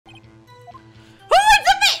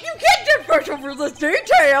expert over this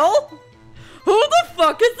detail. Who the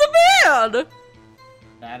fuck is the man?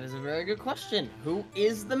 That is a very good question. Who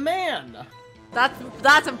is the man?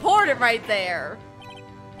 That's important right there.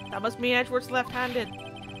 That must mean Edgeworth's left-handed.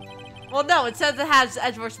 Well, no, it says it has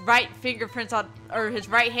Edgeworth's right fingerprints on, or his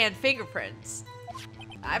right hand fingerprints.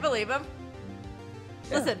 I believe him.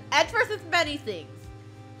 Yeah. Listen, Edgeworth is many things.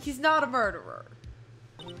 He's not a murderer.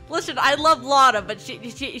 Listen, I love Lana, but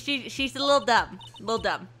she's a little dumb. Little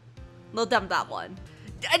dumb, that one.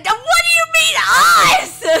 What do you mean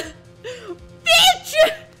us? Bitch!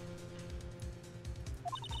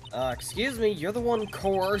 Excuse me, you're the one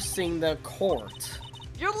coercing the court.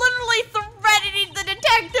 You're literally threatening the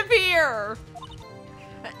detective here!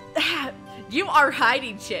 You are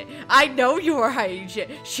hiding shit. I know you are hiding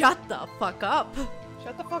shit. Shut the fuck up.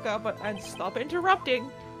 Shut the fuck up and stop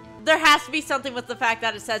interrupting. There has to be something with the fact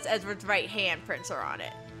that it says Edward's right hand prints are on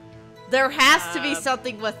it. There has to be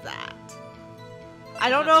something with that. I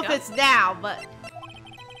don't know if it's now, but...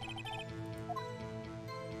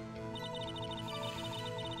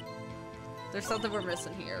 There's something we're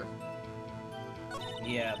missing here.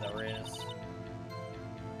 Yeah, there is.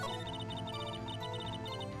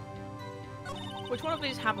 Which one of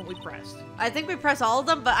these haven't we pressed? I think we pressed all of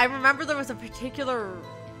them, but I remember there was a particular...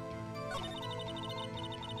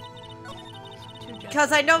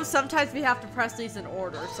 Because I know sometimes we have to press these in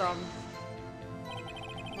order, so I'm...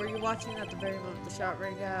 Were you watching at the very moment the shot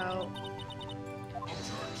rang out?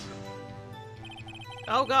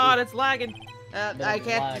 Oh god, it's lagging. I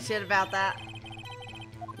can't do shit about that.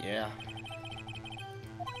 Yeah.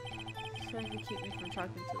 Trying to keep me from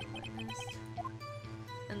talking to the witness.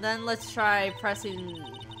 And then let's try pressing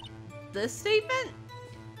this statement?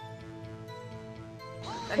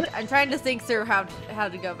 I'm trying to think through how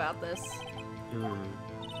to go about this.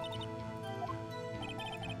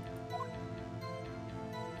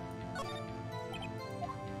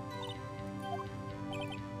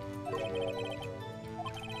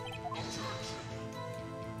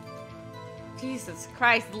 Jesus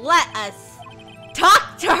Christ, let us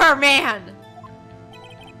talk to her, man!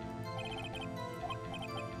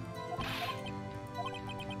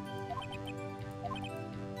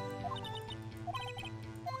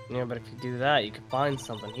 Yeah, but if you do that, you can find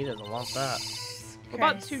something. He doesn't want that. What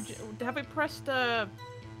about have we pressed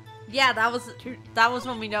Yeah, that was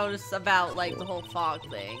when we noticed about like the whole fog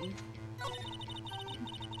thing.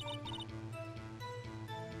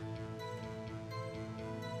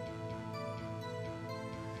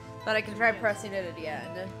 But I can try pressing it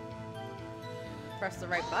again. Press the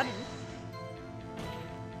right button.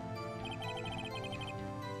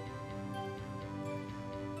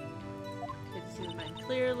 Could zoom in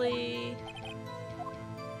clearly.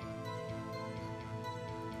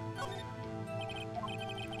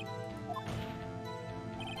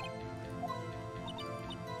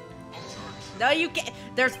 No, you can't.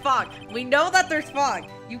 There's fog. We know that there's fog.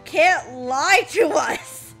 You can't lie to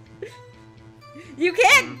us. You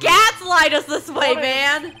can't gaslight us this way,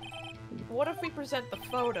 man! What if we present the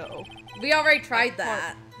photo? We already tried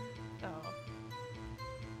that. Oh.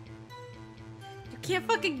 You can't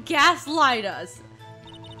fucking gaslight us.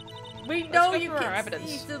 We know you can't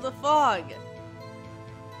see through the fog.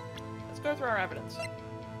 Let's go through our evidence.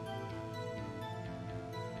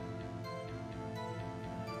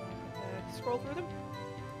 Scroll through them.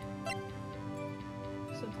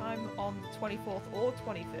 Sometime on the 24th or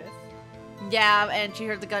 25th. Yeah, and she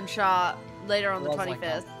heard the gunshot later on the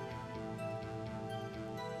 25th.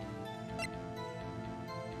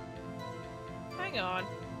 Hang on. You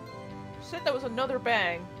said there was another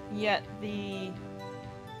bang, yet the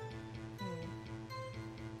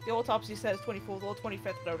autopsy says 24th or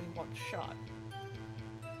 25th, but only one shot.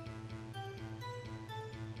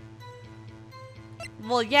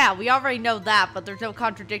 Well, yeah, we already know that, but there's no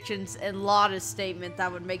contradictions in Lana's statement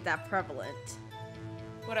that would make that prevalent.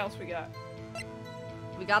 What else we got?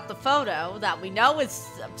 We got the photo that we know is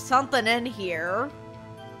something in here.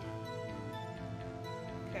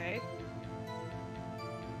 Okay.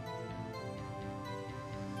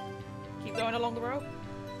 Keep going along the road.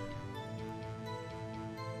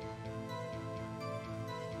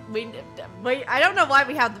 I don't know why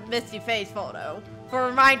we have the misty face photo. For a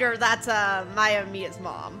reminder, that's Maya and Mia's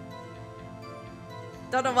mom.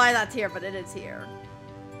 Don't know why that's here, but it is here.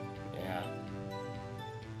 Yeah.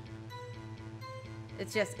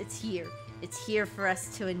 It's here. It's here for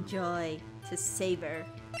us to enjoy, to savor.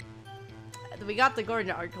 We got the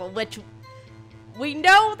Gordon article, which we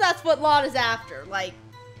know that's what Lana's after. Like,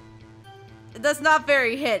 that's not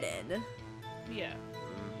very hidden. Yeah.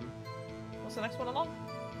 What's the next one along?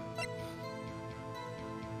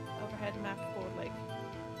 Overhead map for Lake.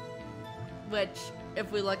 which,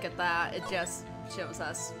 if we look at that, it just shows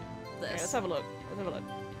us this. Okay, let's have a look. Let's have a look.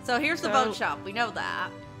 So here's the boat shop. We know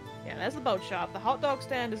that. Yeah, that's the boat shop. The hot dog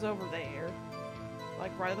stand is over there.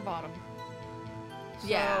 Like, right at the bottom. So,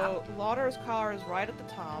 Yeah. Lauder's car is right at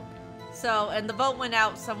the top. So, and the boat went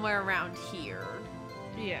out somewhere around here.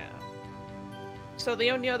 Yeah. So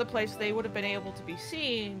the only other place they would have been able to be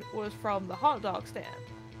seen was from the hot dog stand.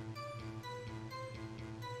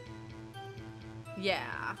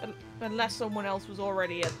 Yeah. Unless someone else was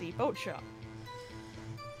already at the boat shop.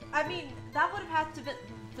 I mean, that would have had to be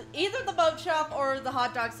either the boat shop or the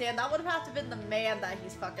hot dog stand. That would have had to been the man that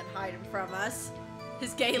he's fucking hiding from us.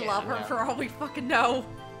 His gay lover, yeah. for all we fucking know.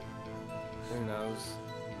 Who knows?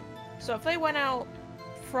 So if they went out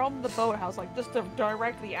from the boathouse, like just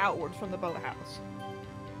directly outwards from the boathouse,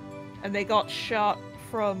 and they got shot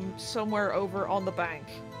from somewhere over on the bank,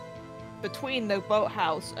 between the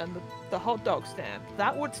boathouse and the hot dog stand,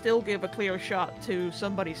 that would still give a clear shot to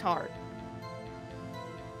somebody's heart.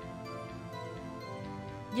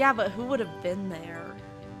 Yeah, but who would have been there?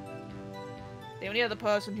 The only other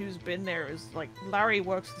person who's been there is, like, Larry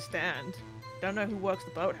works the stand. Don't know who works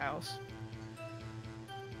the boathouse.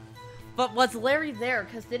 But was Larry there?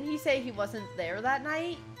 Because didn't he say he wasn't there that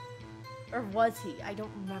night? Or was he? I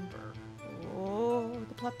don't remember. Oh,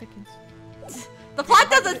 the plot thickens. The plot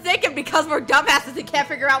doesn't thicken because we're dumbasses and can't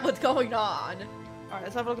figure out what's going on. Alright,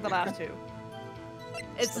 let's have a look at the last two.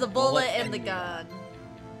 It's the bullet and the gun.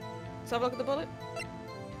 Let's have a look at the bullet.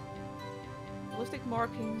 Ballistic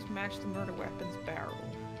markings match the murder weapon's barrel.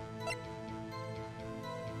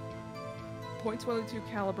 .22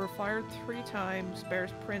 caliber, fired 3 times,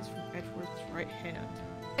 bears prints from Edgeworth's right hand.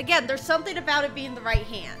 Again, there's something about it being the right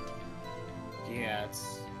hand. Yeah,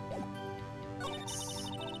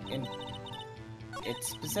 it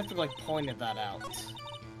specifically pointed that out.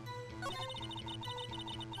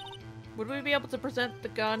 Would we be able to present the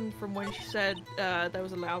gun from when she said there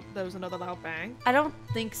was another loud bang? I don't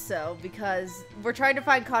think so, because we're trying to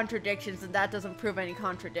find contradictions and that doesn't prove any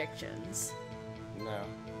contradictions. No.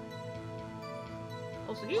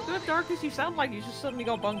 Also, you good, Darkus? You sound like you just suddenly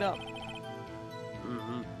got bunged up.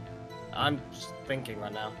 Mm-hmm. I'm just thinking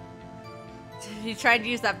right now. He tried to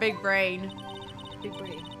use that big brain. Big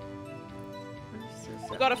brain.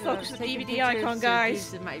 We gotta focus the DVD icon,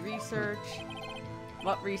 guys. In my research.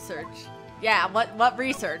 What research? Yeah, what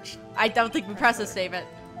research? I don't think we pressed the statement.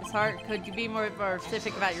 It's hard. Could you be more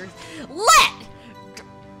specific about your...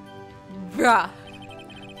 Bruh.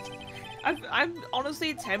 I'm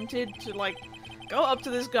honestly tempted to, like, go up to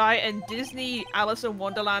this guy and Disney Alice in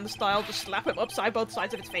Wonderland style just slap him upside both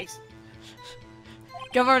sides of his face.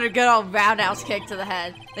 Give her a good old roundhouse kick to the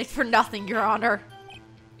head. Thanks for nothing, Your Honor.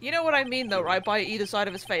 You know what I mean, though, right? By either side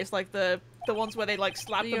of his face, like the ones where they like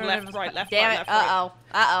slap them left, right, left, Damn right, it. left, right. Uh-oh.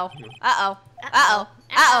 Uh-oh. Uh-oh. Uh-oh.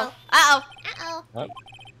 Uh-oh. Uh-oh. Uh-oh. What?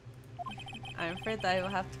 I'm afraid that I will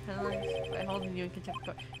have to penalize by holding you in contempt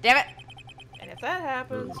of court. Damn it! And if that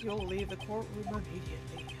happens, you'll leave the courtroom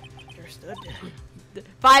immediately. Understood?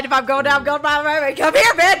 Fine, if I'm going down, I'm going my way. Come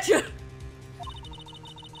here, bitch!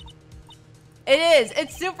 It is.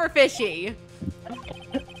 It's super fishy.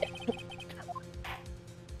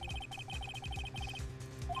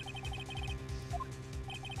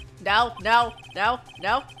 No, no, no,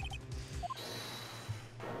 no.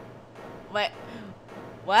 Wait.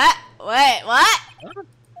 What? Wait, what?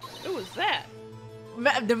 Who was that?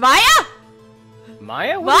 Maya? Maya?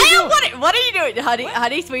 Maya, Are you doing? what are you doing? Honey,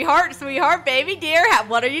 honey, sweetheart, baby dear,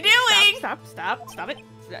 what are you doing? Stop it.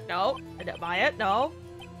 No, Maya, no.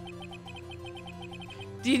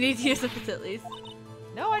 Do you need to use the facilities?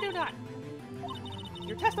 No, I do not.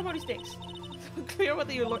 Your testimony stinks. Clear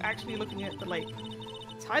whether you're actually looking at the lake.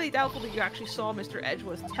 It's highly doubtful that you actually saw Mr.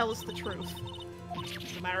 Edgeworth. Tell us the truth.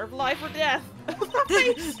 It's a matter of life or death. That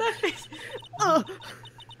face! That face.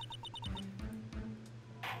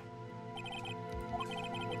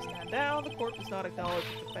 Stand down. The court does not acknowledge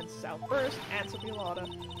the defense's outburst. Answer the Alada.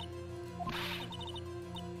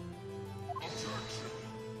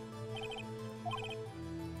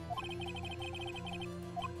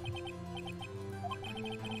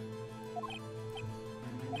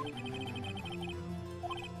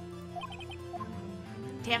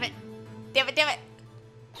 Damn it. Damn it, damn it.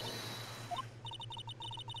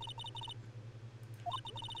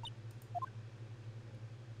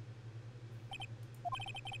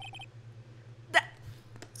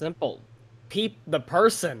 Simple. Peep the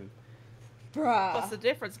person. Bruh. What's the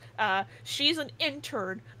difference? She's an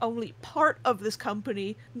intern, only part of this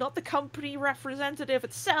company, not the company representative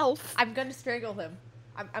itself. I'm gonna strangle him.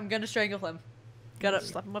 I'm gonna strangle him. Gotta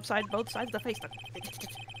Slap him upside both sides of the face.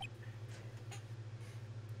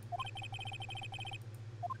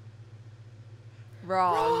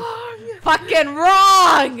 Wrong. Fucking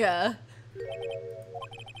wrong!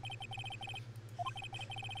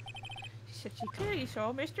 She said she clearly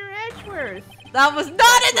saw Mr. Edgeworth. That was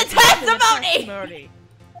not in the testimony!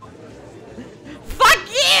 Fuck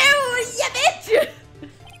you, you bitch!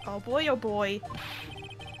 Oh boy, oh boy.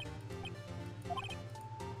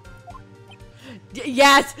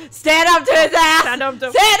 Yes! Stand up to his ass! Stand up to,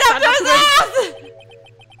 Stand up to his ass!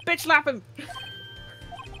 Bitch slap him!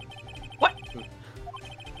 What?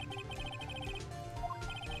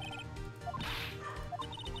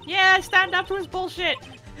 Yeah, stand up to his bullshit!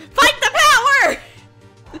 Fight the power!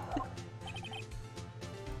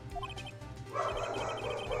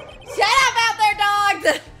 Shut up out there,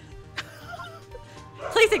 dogs!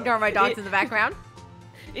 Please ignore my dogs in the background.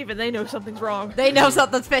 Even they know something's wrong. They know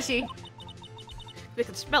something's fishy. They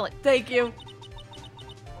can smell it. Thank you.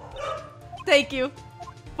 Thank you.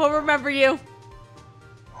 We'll remember you.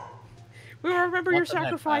 We will remember What your the heck,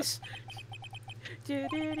 sacrifice.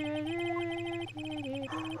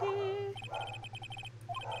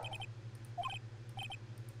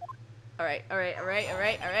 Alright, alright, alright,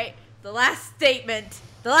 alright, alright. The last statement.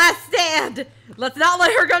 The last stand. Let's not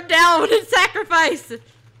let her go down in sacrifice.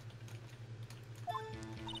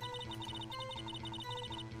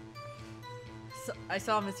 So, I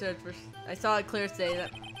saw Mr. Edwards. I saw it clear today.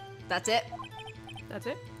 That's it. That's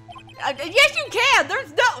it? Yes, you can.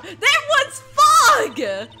 There's no. There was fog.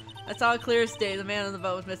 I saw it clear as day. The man on the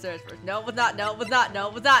boat was Mr. Edwards. No, it was not. No, it was not. No,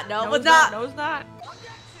 it was not. No, it was not. No, it's not.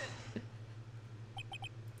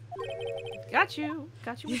 Got you.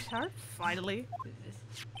 Got you, sweetheart. Finally.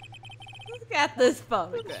 Look at this This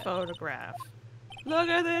photograph. photograph. Look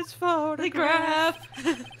at this photograph.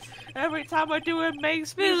 Every time I do it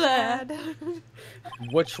makes me sad.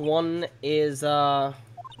 Which one is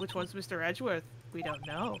Which one's Mr. Edgeworth? We don't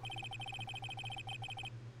know.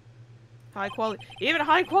 High quality. Even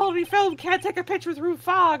high quality film can't take a picture through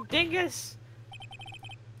fog, dingus!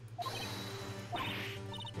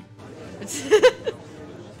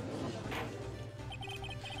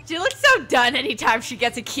 She looks so done anytime she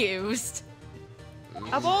gets accused.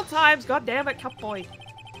 Of all times, goddammit, cup boy.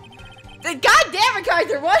 God damn it,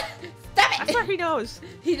 Kaiser, what? Stop I it! swear he knows.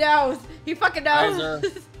 He knows. He fucking knows.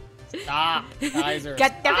 Kaiser? Stop, Kaiser.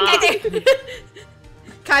 God damn it, Kaiser!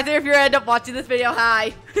 Kaiser, if you end up watching this video,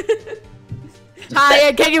 hi. Hi,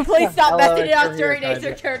 and can you please stop Hello, messing it up you're during here, Ace Kaiser.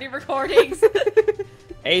 Attorney recordings?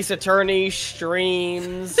 Ace Attorney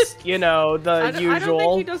streams, you know, the I don't usual.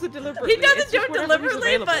 think he does it deliberately. He doesn't It's do just it whenever he's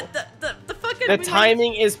deliberately, available. but the fucking... The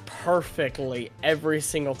timing is perfectly every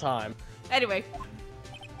single time. Anyway.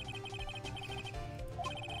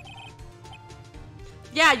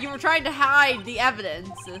 Yeah, you were trying to hide the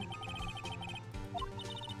evidence.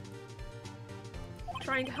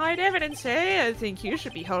 Trying to hide evidence, eh? I think you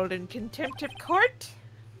should be held in contempt of court.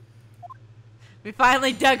 We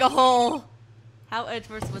finally dug a hole. How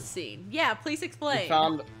Edgeworth was seen. Yeah, please explain.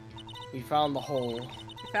 We found the hole.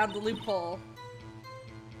 We found the loophole.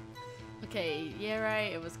 Okay, yeah,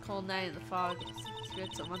 right. It was a cold night in the fog. It was good,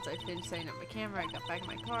 so once I finished setting up my camera, I got back in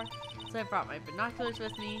my car. So I brought my binoculars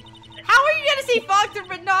with me. How are you gonna see fog through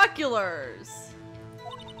binoculars?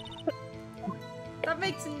 That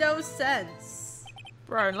makes no sense.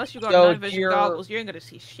 Bro, unless you got So night vision you're- goggles, you ain't gonna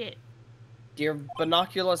see shit. Do your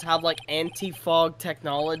binoculars have like anti-fog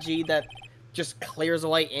technology that just clears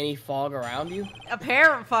away any fog around you?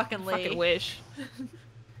 Apparent fucking Fucking wish.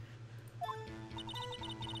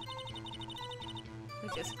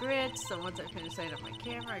 Took a scritch, so once I finished setting up my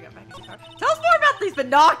camera, I got back in the car. Tell us more about these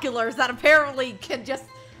binoculars that apparently can just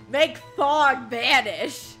make fog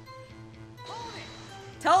vanish.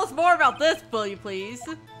 Tell us more about this, will you please?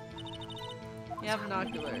 Yeah,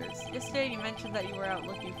 binoculars. Yesterday you mentioned that you were out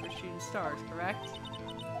looking for shooting stars, correct?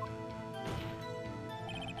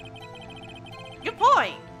 Good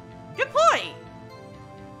point! Good point!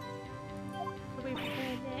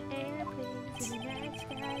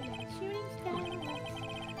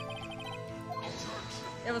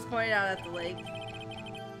 It was pointed out at the lake.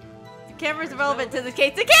 The camera's relevant to this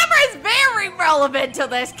case. The camera is very relevant to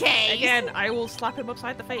this case! Again, I will slap him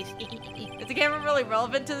upside the face. Is the camera really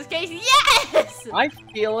relevant to this case? Yes! I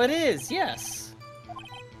feel it is, yes.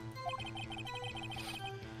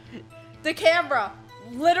 The camera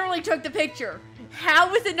literally took the picture.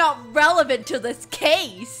 How is it not relevant to this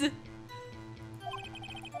case?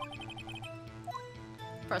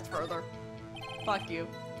 Press further. Fuck you.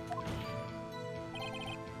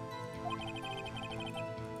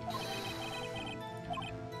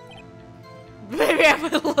 Maybe I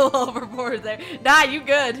went a little overboard there. Nah, you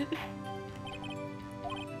good.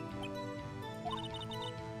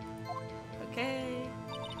 Okay.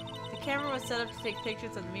 The camera was set up to take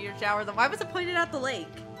pictures of the meteor shower, then why was it pointed at the lake?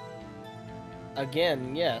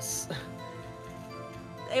 Again, yes.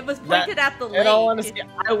 It was pointed at the lake. In all honesty,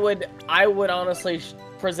 I would honestly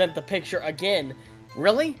present the picture again.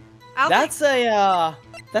 Really? That's a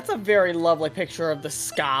very lovely picture of the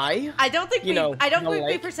sky. I don't think we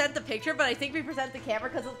lake. present the picture, but I think we present the camera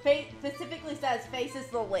because it specifically says faces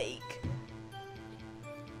the lake.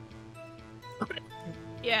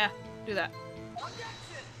 Yeah, do that.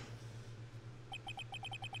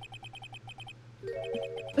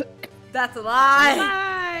 That's a lie.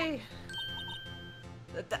 Lie.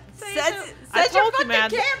 Says I your told you, fucking man.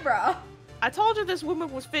 camera. I told you this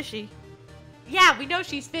woman was fishy. Yeah, we know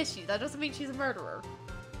she's fishy. That doesn't mean she's a murderer.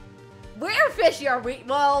 Where fishy are we?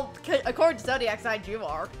 Well, according to Zodiac signs, you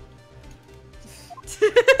are.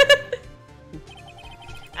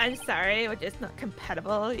 I'm sorry, we're just not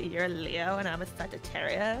compatible. You're a Leo and I'm a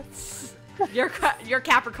Sagittarius. Your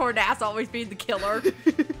Capricorn ass always being the killer.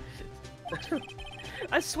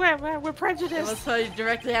 I swear, man, we're It prejudiced. was pointed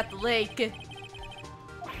directly at the lake.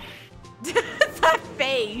 That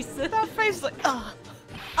face. That face is like, ugh.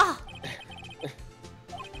 Ah.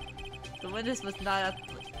 The witness was not at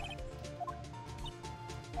the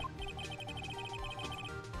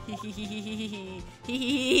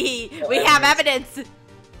we have evidence.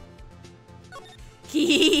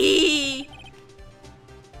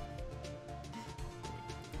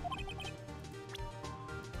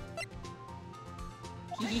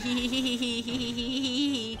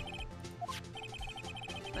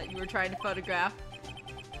 That you were trying to photograph.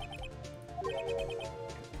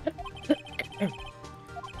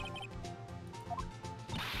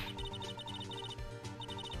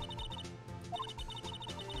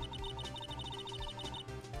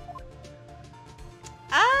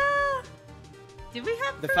 Do we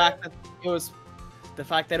have the fact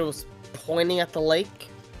that it was pointing at the lake?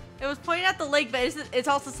 It was pointing at the lake, but it's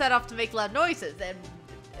also set off to make loud noises, and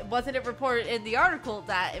wasn't it reported in the article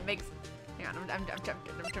that it makes? Hang on, I'm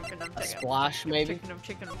checking. A splash, maybe? I'm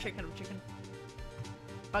checking.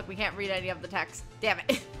 Fuck, we can't read any of the text. Damn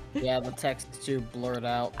it. Yeah, the text is too blurred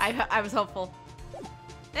out. I was hopeful.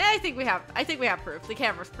 I think we have proof. The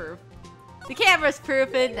camera's proof. The camera's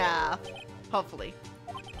proof enough. Hopefully.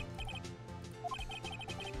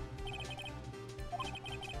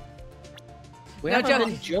 We No haven't joke.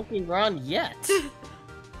 been joking around yet.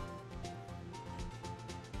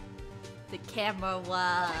 The camera.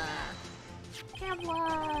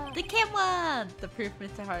 The camera. The proof,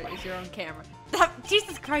 Mr. Hart, is your own camera.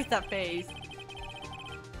 Jesus Christ, that face.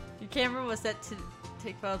 Your camera was set to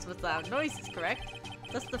take photos with loud noises, correct?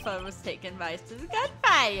 Thus the photo was taken by as the gun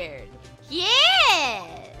fired.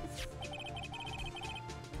 Yes!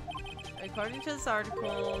 According to this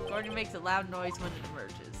article, Gordon makes a loud noise when it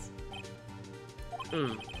emerges.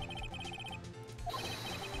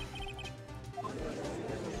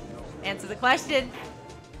 Answer the question.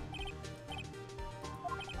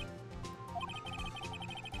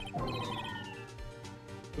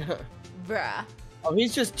 Bruh. Oh,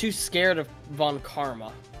 he's just too scared of Von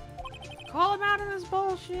Karma. Call him out on his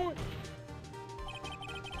bullshit.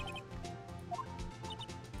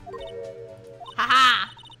 Haha!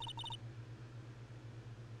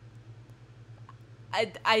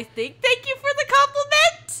 I think thank you for the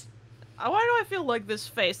compliment! Why do I feel like this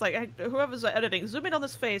face, like whoever's editing, zoom in on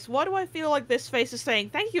this face, why do I feel like this face is saying,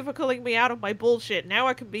 thank you for calling me out of my bullshit, now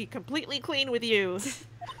I can be completely clean with you.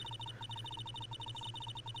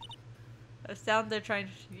 A sound they're trying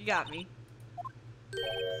to... You got me.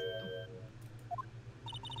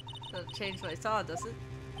 Doesn't change what I saw, does it?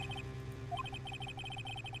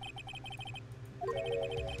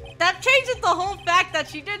 That changes the whole fact that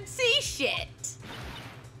she didn't see shit!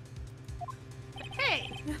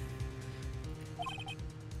 Hey!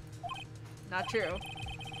 Not true.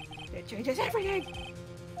 It changes everything!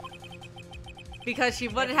 Because she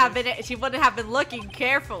wouldn't have been looking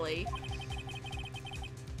carefully.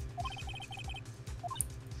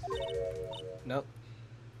 Nope.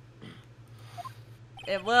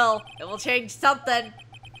 It will change something.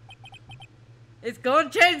 It's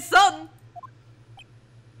going to change something.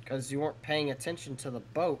 Because you weren't paying attention to the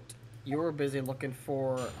boat. You were busy looking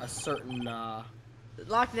for a certain,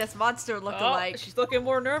 Loch Ness Monster look-alike. Oh, she's looking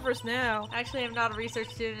more nervous now. Actually, I'm not a research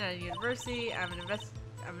student at a university. I'm an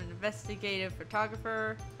investigative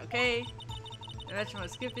photographer. Okay. I mentioned what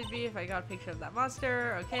Skip would be if I got a picture of that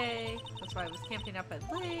monster. Okay. That's why I was camping up at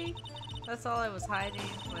lake. That's all I was hiding.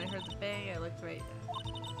 When I heard the bang, I looked right.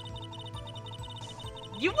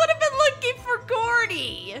 You would have been looking for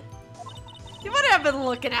Gordy! You wouldn't have been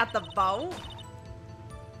looking at the boat.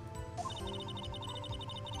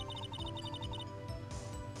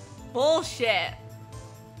 Bullshit.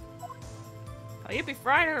 Oh, you'd be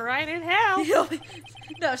frying her right in hell.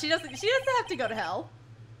 No, she doesn't have to go to hell.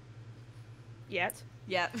 Yet.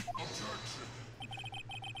 Yep.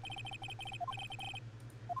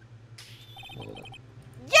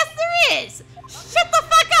 Yes, there is! Shut the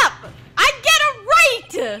fuck up! I get it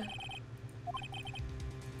right!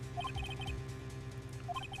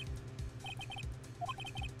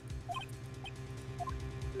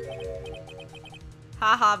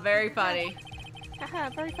 Haha, very funny. Haha,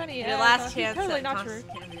 very funny. Your last chance totally at not true.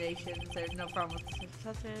 contamination. There's no problem with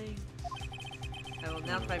something. I will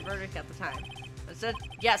announce my verdict at the time. I said,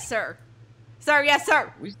 yes, sir. Sir, yes,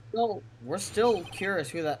 sir. We're still curious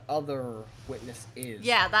who that other witness is.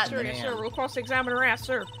 Yeah, that. Sure, yes, sir. We'll cross-examine her ass,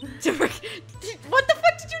 sir. What the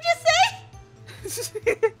fuck did you just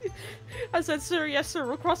say? I said, sir, yes, sir.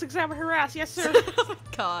 We'll cross-examine her ass, yes, sir. Oh my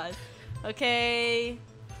god. Okay.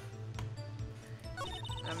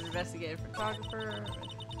 I'm an investigative photographer.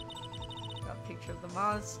 Got a picture of the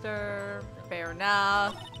monster. Fair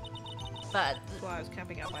enough. But That's why I was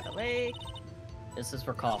camping out by the lake. This is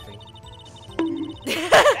for coffee.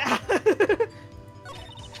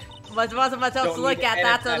 wasn't much else Don't to look need to at. edit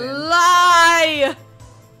That's a that in. lie.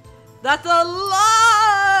 That's a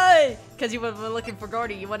lie. Because you would have been looking for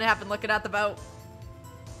Gordy. You wouldn't have been looking at the boat.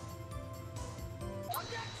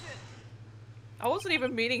 I wasn't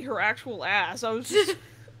even meaning her actual ass. I was just,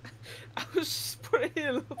 I was just putting in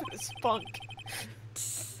a little bit of spunk.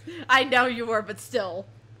 I know you were, but still,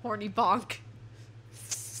 horny bonk.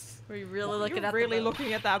 Were you really looking at really the boat?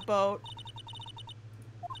 looking at that boat?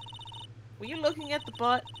 Were you looking at the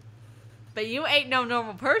butt? But you ain't no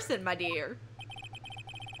normal person, my dear.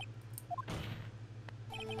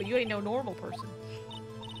 But you ain't no normal person.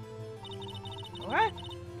 What?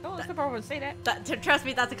 No, that's the problem to say that. Trust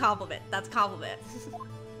me, that's a compliment. That's a compliment.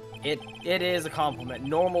 It is a compliment.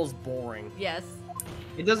 Normal's boring. Yes.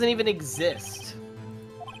 It doesn't even exist.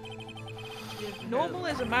 Normal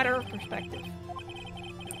is a matter of perspective.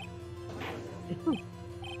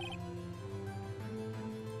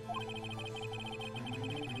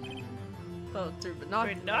 Boat through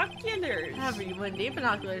binoculars. Binoculars! However, you wouldn't need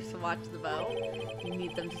binoculars to watch the boat. You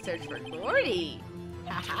need them to search for Gordy.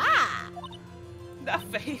 Ha-ha! That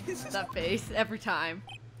face. That face, every time.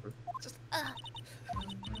 Just,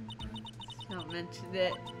 Don't mention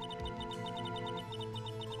it.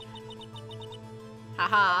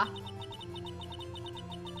 Haha.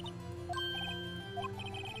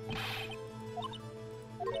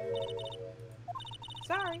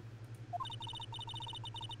 Sorry.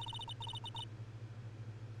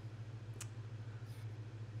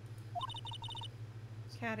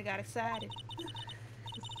 Kinda got excited.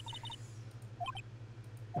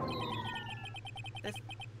 This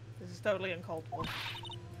is totally uncalled for.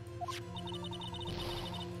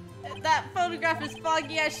 That photograph is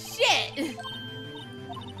foggy as shit!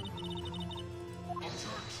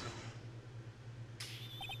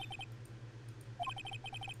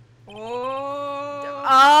 Oh!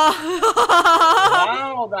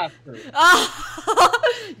 Wow, that's true.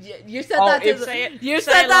 You said that to the, say it. you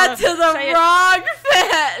Say said it, that Lana. to the Say it. wrong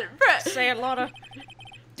fit. Say it, Lana.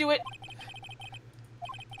 Do it.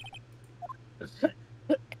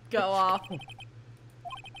 Go off.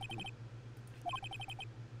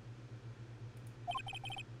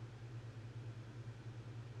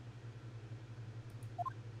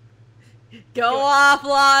 Go off,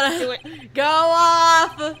 Lana. Do it. Go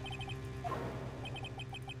off.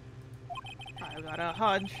 I got a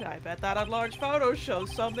hunch. I bet that enlarged photo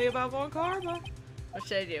shows something about Von Karma. What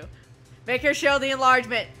should I do? Make her show the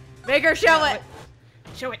enlargement. Make her show it.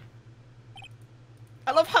 Show it.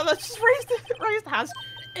 I love how that's just raised hands.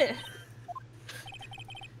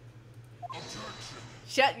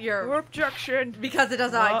 Shut Your your... objection. Because it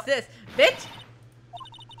does not exist. Bitch.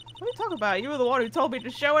 What are you talking about? You were the one who told me to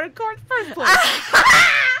show it in the first place.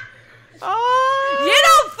 Oh! You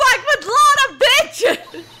don't fuck with Lana,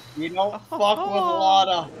 bitch! You don't fuck with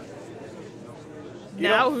Lana. You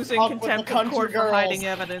Now don't who's in fuck with the contempt of country court for girls. hiding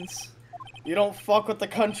evidence? You don't fuck with the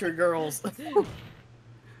country girls.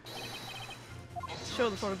 Show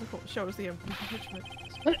the photo. Shows the impeachment.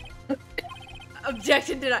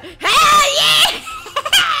 Objection denied. Hell yeah!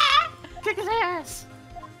 Kick his ass!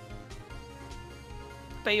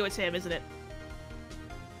 Bet you it's him, isn't it?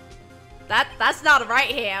 That's not a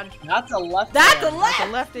right hand. That's a left That's hand. a left. That's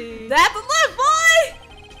a lefty. That's a left, boy!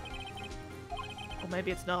 Or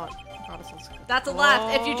maybe it's not. That's a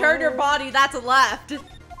left. If you turn your body, that's a left.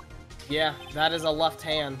 Yeah, that is a left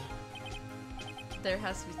hand. There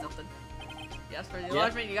has to be something. Yes, for the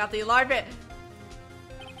enlargement. You got the enlargement.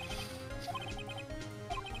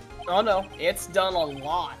 Oh no, it's done a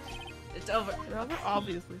lot. It's over.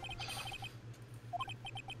 Obviously.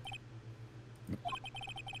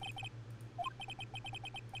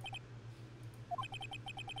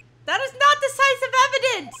 That is not decisive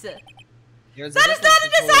evidence! There's That is not a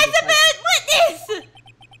decisive witness!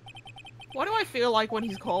 Why do I feel like when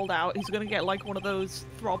he's called out, he's gonna get like one of those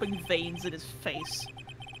throbbing veins in his face?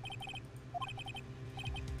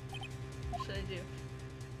 What should I do?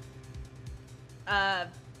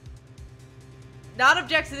 Not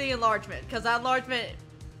object to the enlargement, because enlargement,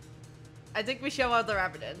 I think we show other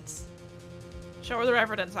evidence. Show other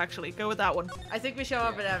evidence, actually. Go with that one. I think we show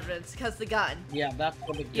other evidence, because the gun. Yeah, that's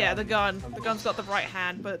what the gun. Yeah, the gun. The gun's got the right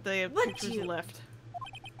hand, but the picture's left.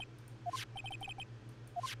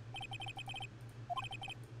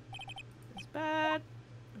 It's bad.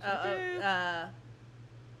 I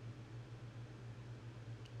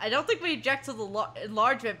don't think we object to the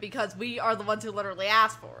enlargement because we are the ones who literally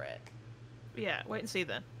asked for it. Yeah, wait and see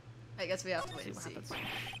then. I guess we have to wait and what see. happens.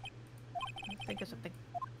 Think of something.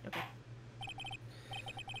 Okay.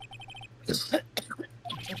 Shit.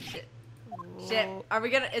 Shit. Are we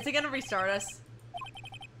gonna? Is it gonna restart us?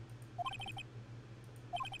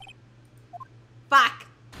 Fuck!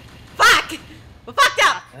 Fuck! We're fucked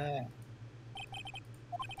up!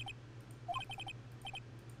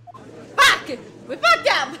 Fuck! We fucked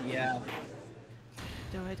up! Yeah.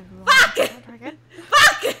 Fuck!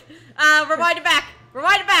 Fuck! Rewind it back!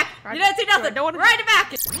 Rewind it back! You didn't see nothing! Rewind it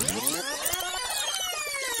back!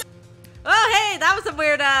 Oh, hey! That was some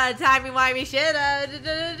weird, timey-wimey shit.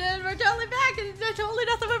 We're totally back and totally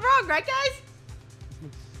nothing went wrong, right, guys?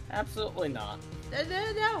 Absolutely not.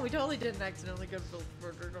 No, we totally didn't accidentally go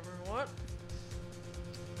for what?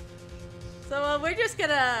 So, we're just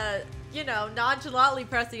gonna, you know, nonchalantly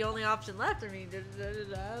press the only option left. I mean, I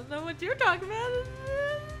don't know what you're talking about.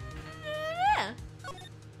 Yeah.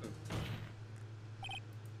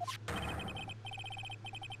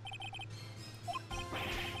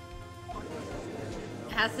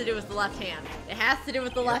 It has to do with the left hand. It has to do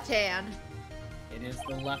with the left hand. It is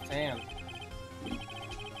the left hand.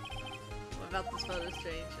 What about this photo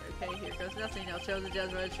strange? Okay, here goes nothing. I'll show the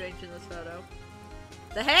judge what is strange in this photo.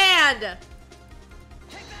 The hand!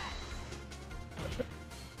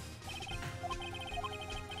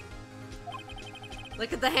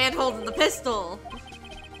 Look at the hand holding the pistol!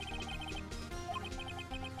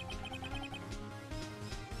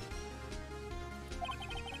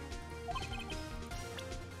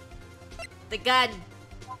 The gun!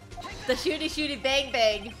 The shooty shooty bang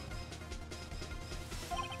bang!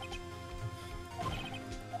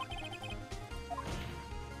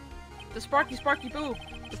 The sparky sparky boom!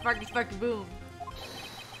 The sparky sparky boom!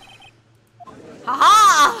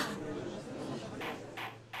 Haha!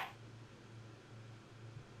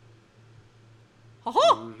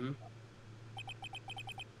 Ha-ha! Mm-hmm.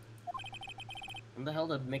 When the hell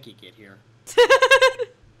did Mickey get here?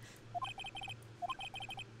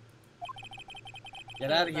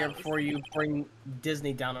 Get out of here before you bring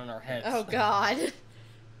Disney down on our heads. Oh god.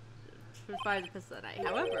 Fire the pistol at night.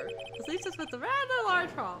 However, this leaves us with a rather large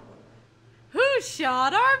problem. Who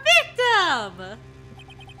shot our victim?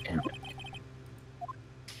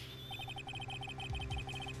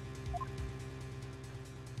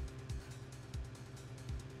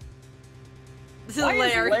 This is Why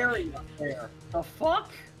Larry. is Larry up there? The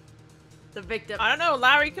fuck? The victim. I don't know,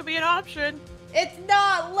 Larry could be an option. It's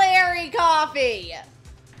not Larry Coffee!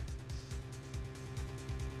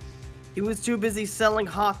 He was too busy selling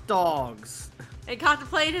hot dogs. And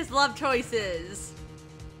contemplate his love choices.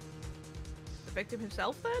 The victim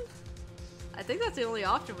himself, then? I think that's the only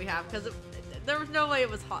option we have, because there was no way it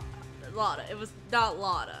was Lotta. It was not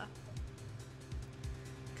Lotta.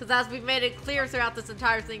 Because as we made it clear throughout this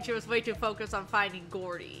entire thing, she was way too focused on finding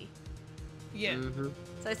Gordy. Yeah. Mm-hmm.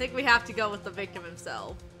 So I think we have to go with the victim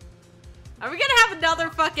himself. Are we gonna have another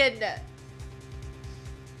fucking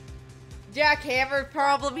jackhammer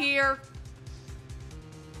problem here?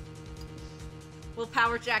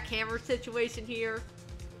 Willpower jackhammer situation here?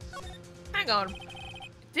 Hang on.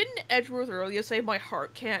 Didn't Edgeworth earlier say my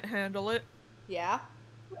heart can't handle it? Yeah.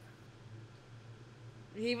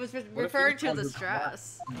 He was referring to the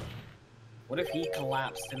stress. What if he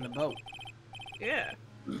collapsed in the boat? Yeah.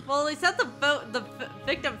 Well, he said the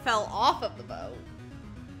victim fell off of the boat.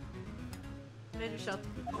 Maybe shot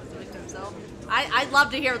the victim himself. I'd love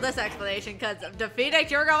to hear this explanation, because the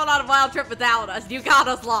Phoenix, you're going on a wild trip without us. You got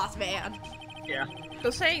us lost, man. Yeah. So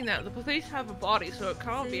saying that, the police have a body, so it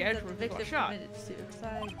can't be Saying that Edgeworth the who got victim shot. committed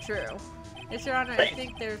suicide. True. Yes, Your Honor, I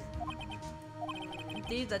think there's...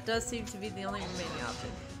 Indeed, that does seem to be the only remaining option.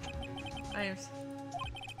 I am...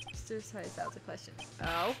 Suicide is out of the question.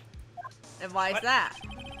 Oh? And why is What? that?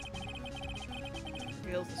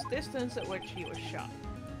 reveals the distance at which he was shot.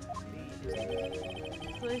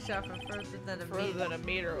 He shot from further than a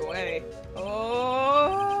meter away.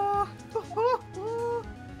 Oh!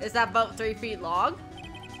 Is that boat 3 feet long?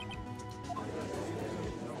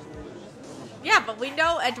 Yeah, but we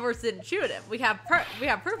know Edgeworth didn't shoot him. We have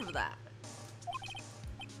proof of that.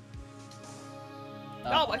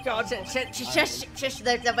 Oh my god. Shush,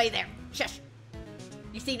 there's nobody there. Shush.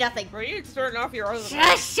 You see nothing. Are you starting off your other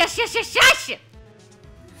Shush.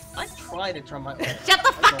 I try to turn my... Shut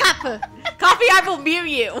the fuck up! Coffee, I will mute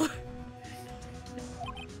you.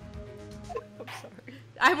 I'm sorry.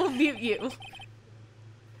 I will mute you.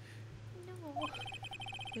 No.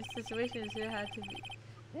 This situation is had to be...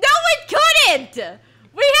 No, it couldn't!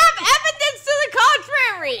 We have evidence to the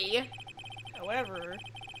contrary! However...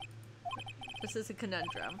 This is a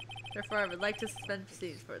conundrum. Therefore, I would like to suspend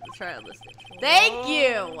proceedings for the trial listing. Thank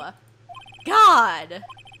you! God!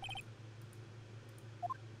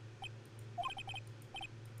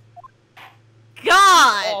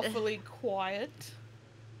 God! Awfully quiet.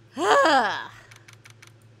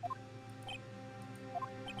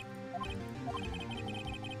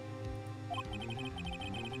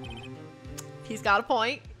 He's got a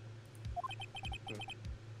point.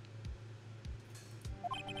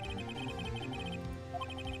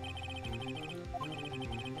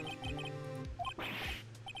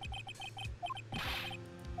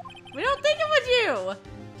 We don't think it was you!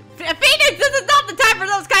 Phoenix, this is not the time for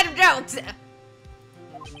those kind of jokes!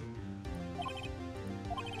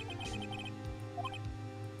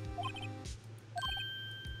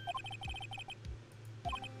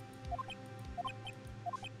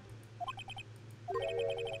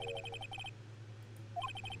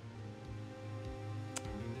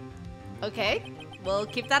 Okay, we'll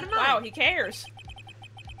keep that in mind. Wow, he cares.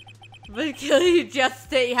 But can you just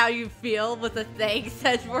say how you feel with a thanks,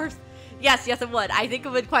 Edgeworth? Yes, it would. I think it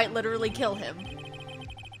would quite literally kill him.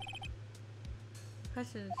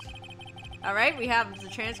 Questions. Alright, we have the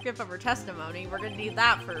transcript of her testimony. We're gonna need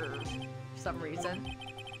that for some reason.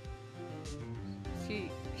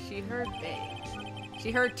 She heard bangs.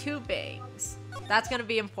 She heard 2 bangs. That's gonna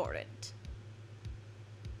be important.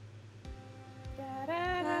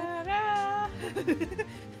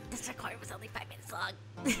 This recording was only 5 minutes long.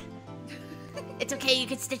 It's okay, you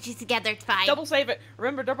can stitch it together, it's fine. Double save it.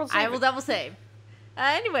 Remember, double save it. I will double save.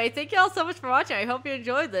 Anyway, thank you all so much for watching. I hope you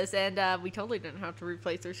enjoyed this, and we totally didn't have to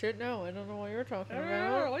replace her shit. No, I don't know what you're talking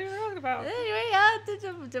about. What are you talking about? Anyway,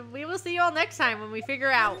 we will see you all next time when we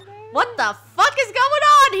figure out what the fuck is going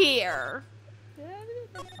on here.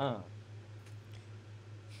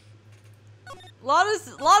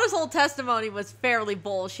 Lana's whole testimony was fairly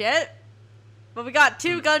bullshit, but we got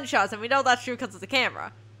 2 gunshots, and we know that's true because of the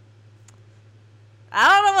camera. I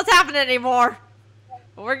don't know what's happening anymore.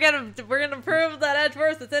 But we're gonna prove that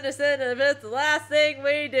Edgeworth is innocent, and it's the last thing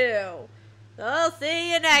we do. So, I'll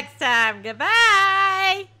see you next time.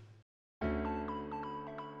 Goodbye.